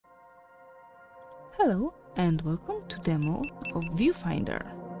Hello and welcome to demo of Viewfinder.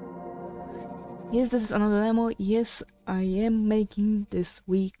 Yes, this is another demo. Yes, I am making this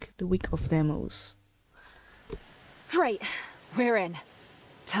week the week of demos. Great, we're in.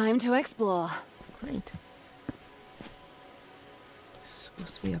 Time to explore. Great. This is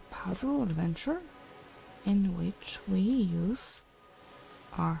supposed to be a puzzle adventure in which we use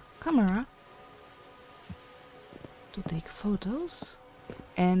our camera to take photos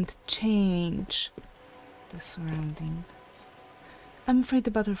and change the surroundings. I'm afraid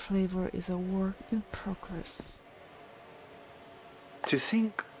the butter flavor is a work in progress. To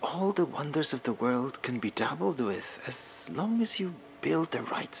think all the wonders of the world can be dabbled with as long as you build the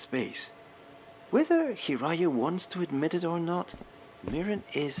right space. Whether Hiraya wants to admit it or not, Mirren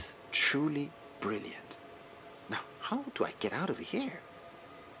is truly brilliant. Now, how do I get out of here?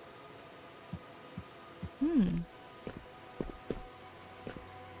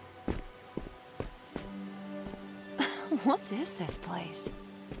 What is this place?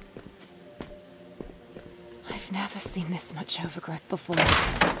 I've never seen this much overgrowth before.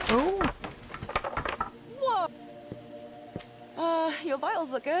 Oh! Whoa! Your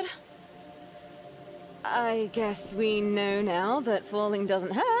vitals look good. I guess we know now that falling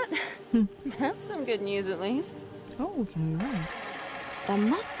doesn't hurt. That's some good news at least. Oh, we can run. There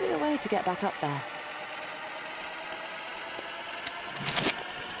must be a way to get back up there.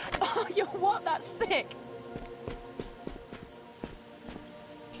 Oh, you're what? That's sick!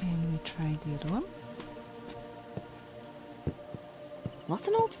 Can we try the other one? What's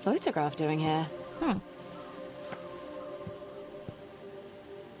an old photograph doing here? Huh.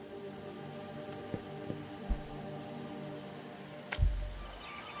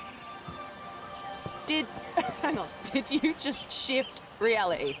 Hang on, did you just shift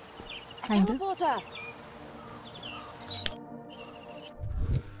reality? Kinda. Teleporter!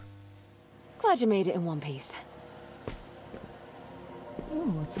 Glad you made it in one piece. Oh,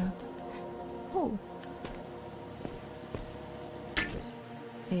 what's that? Oh.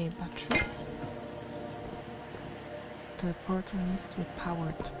 A battery. The portal needs to be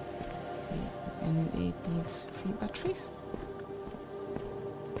powered. And it needs 3 batteries.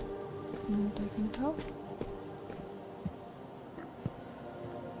 What I can tell.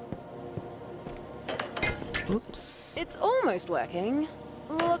 Oops. It's almost working.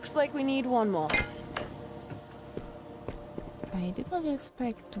 Looks like we need one more. I did not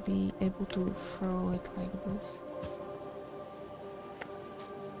expect to be able to throw it like this.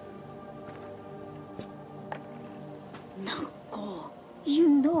 No, you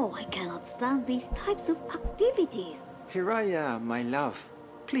know I cannot stand these types of activities. Hiraya, my love,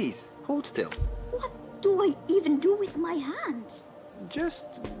 please, hold still. What do I even do with my hands?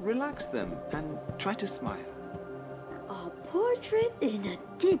 Just relax them and try to smile. A portrait in a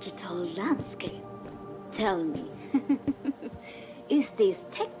digital landscape. Tell me, is this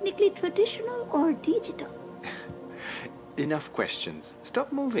technically traditional or digital? Enough questions.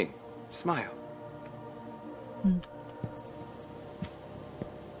 Stop moving. Smile.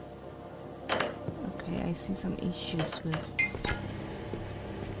 Okay, I see some issues with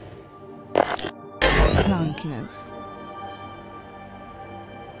clunkiness.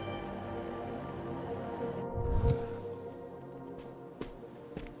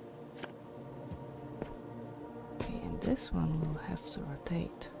 Okay, and this one will have to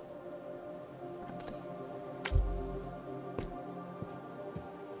rotate. Apparently.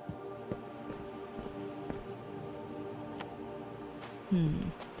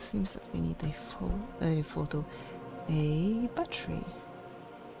 Seems that we need a photo, a battery.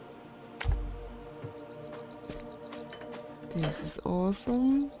 This is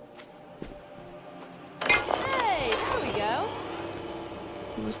awesome. Hey, there we go.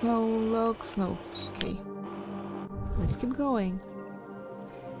 There was no logs, no. Okay. Let's keep going.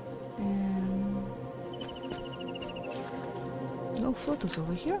 No photos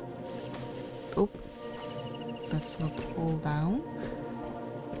over here. Oh, let's not fall down.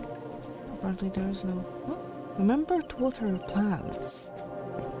 Apparently there is no... Oh, remember to water your plants.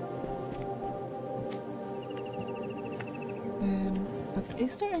 But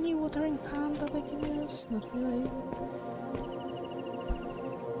is there any watering can that I can use? Not really.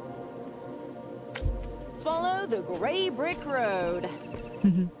 Follow the grey brick road.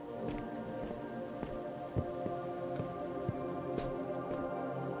 Can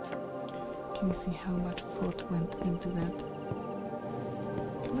you see how much thought went into that?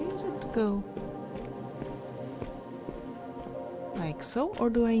 Can I use it to go like so, or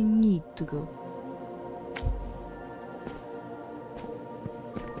do I need to go?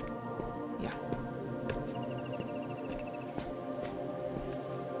 Yeah.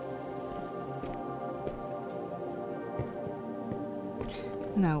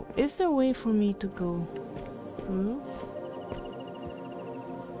 Now, is there a way for me to go through?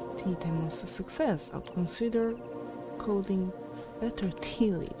 Tea time was a success. I'd consider coding better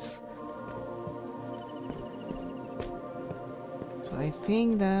tea leaves. So I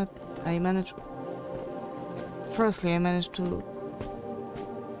think that I managed... Firstly, I managed to...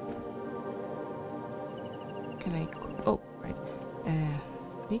 Can I... Oh, right.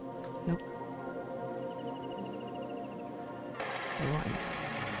 Me? Nope. Right.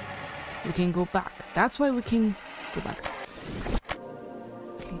 We can go back. That's why we can go back.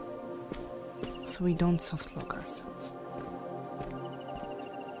 Okay. So we don't soft lock ourselves.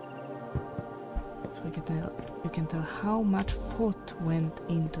 So you can tell how much thought went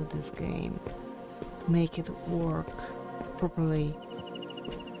into this game to make it work properly.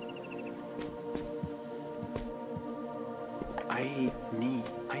 I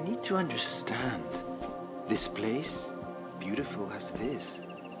need to understand. This place, beautiful as it is,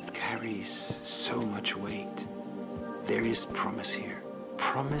 carries so much weight. There is promise here.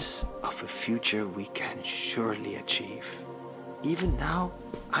 Promise of a future we can surely achieve. Even now,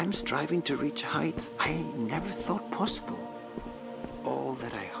 I'm striving to reach heights I never thought possible. All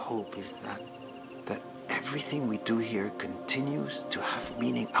that I hope is that everything we do here continues to have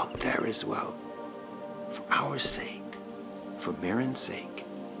meaning out there as well. For our sake, for Mirren's sake.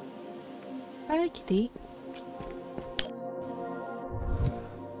 Hi, Kitty.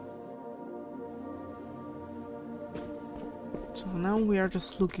 So now we are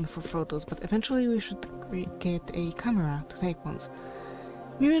just looking for photos, but eventually we should get a camera to take ones.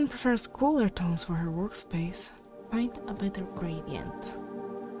 Mirren prefers cooler tones for her workspace. Find a better gradient.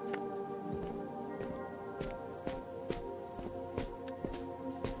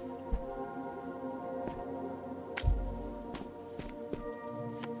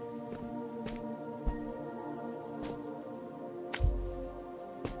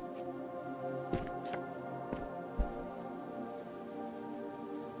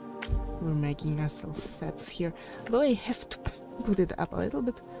 We're making ourselves steps here, though I have to put it up a little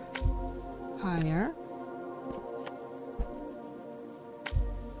bit higher.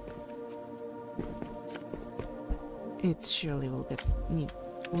 It surely will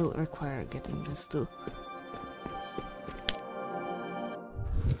require getting this too.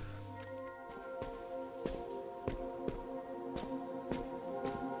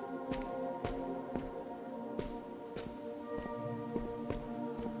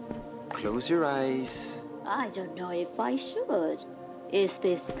 Close your eyes. I don't know if I should. Is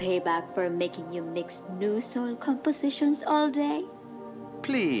this payback for making you mix new soil compositions all day?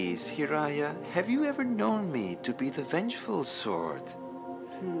 Please, Hiraya, have you ever known me to be the vengeful sort?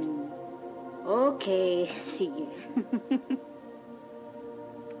 Okay, sige.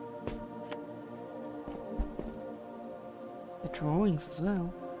 The drawings as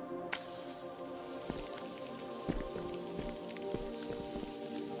well.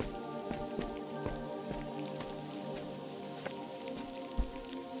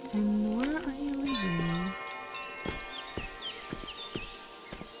 And where are you leading me?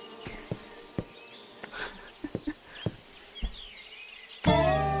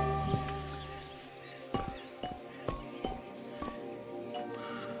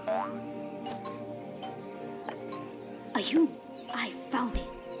 Ayun, I found it.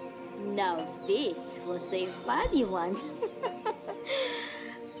 Now this was a funny one.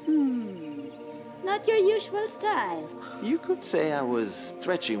 Not your usual style. You could say I was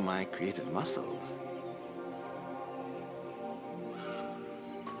stretching my creative muscles.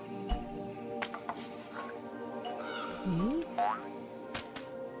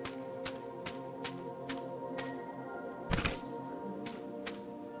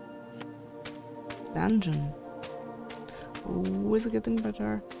 Dungeon. Ooh, it's getting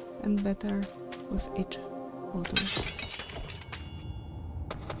better and better with each photo.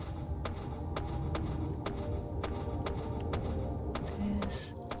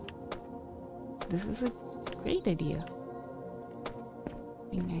 This is a great idea.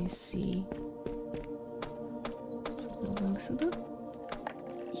 Thing I see. Something to listen to?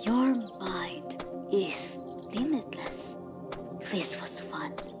 Your mind is limitless. This was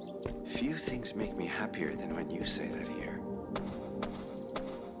fun. Few things make me happier than when you say that here.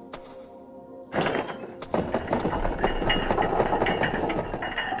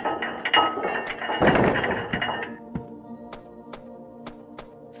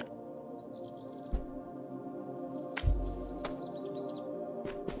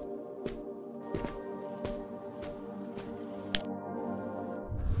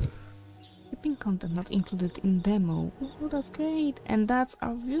 Content not included in demo. Oh, that's great. And that's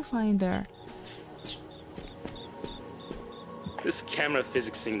our viewfinder. This camera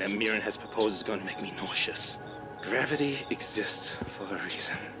physics thing that Mirren has proposed is going to make me nauseous. Gravity exists for a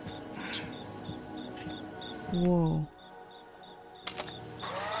reason. Whoa.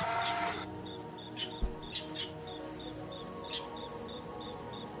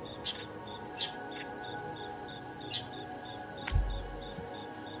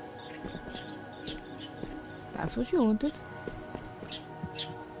 That's what you wanted.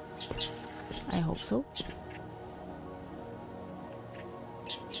 I hope so.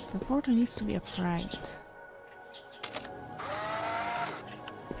 The portal needs to be upright.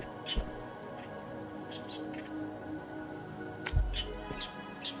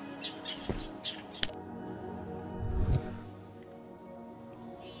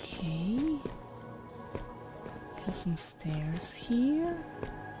 Okay. Have some stairs here.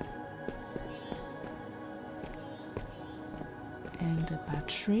 And the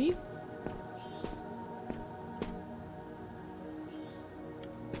battery.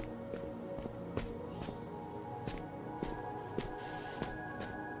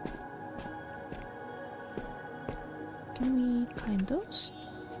 Can we climb those?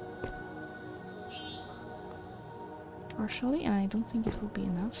 Partially, and I don't think it will be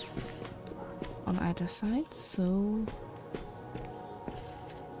enough on either side, so...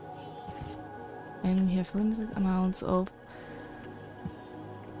 And we have limited amounts of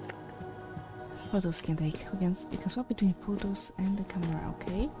photos we can take. You can swap between photos and the camera,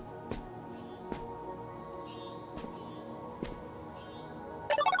 okay?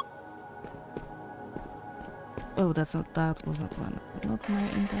 Oh, that was not my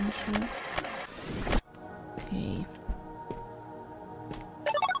intention. Okay.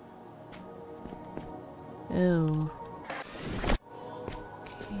 Oh.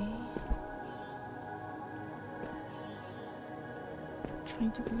 Okay.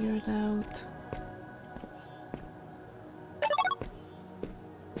 Trying to figure it out.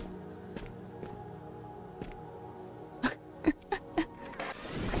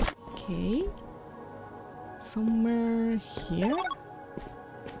 Okay. Somewhere here?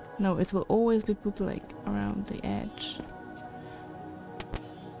 No, it will always be put like around the edge.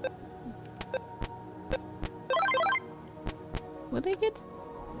 What did I get?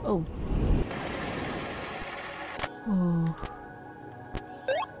 Oh. Oh.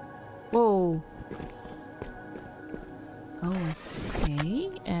 Whoa. Oh, okay.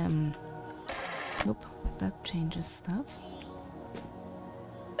 Nope, that changes stuff.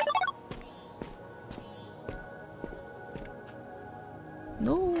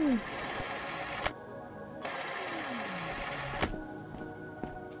 No.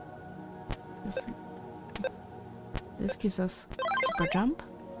 This gives us super jump.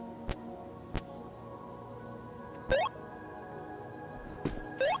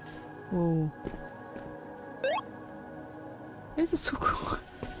 Whoa. This is so cool.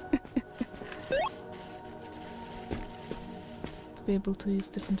 To be able to use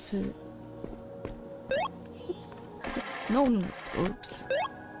different fill. No, oops.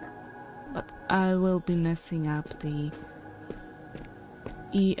 But I will be messing up the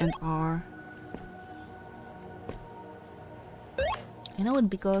E and R. I know it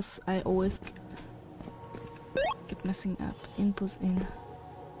because I always keep messing up inputs in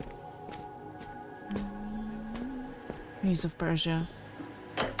Use of Persia.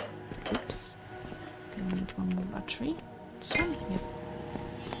 Oops. Okay, we need one more battery. This one? Yep.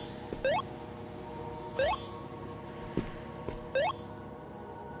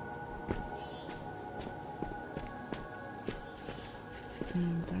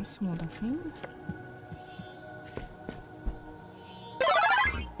 There's some other thing.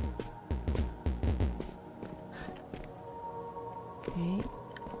 Okay.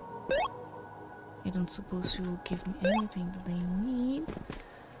 I don't suppose you will give me anything that I need.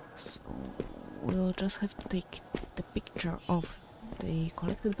 So we'll just have to take the picture of the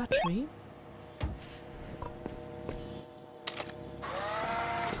collected battery.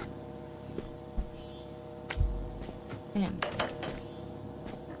 And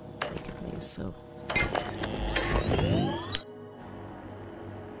take it like so.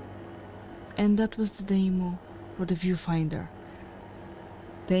 And that was the demo for the Viewfinder.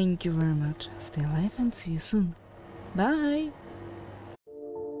 Thank you very much. Stay alive and see you soon. Bye!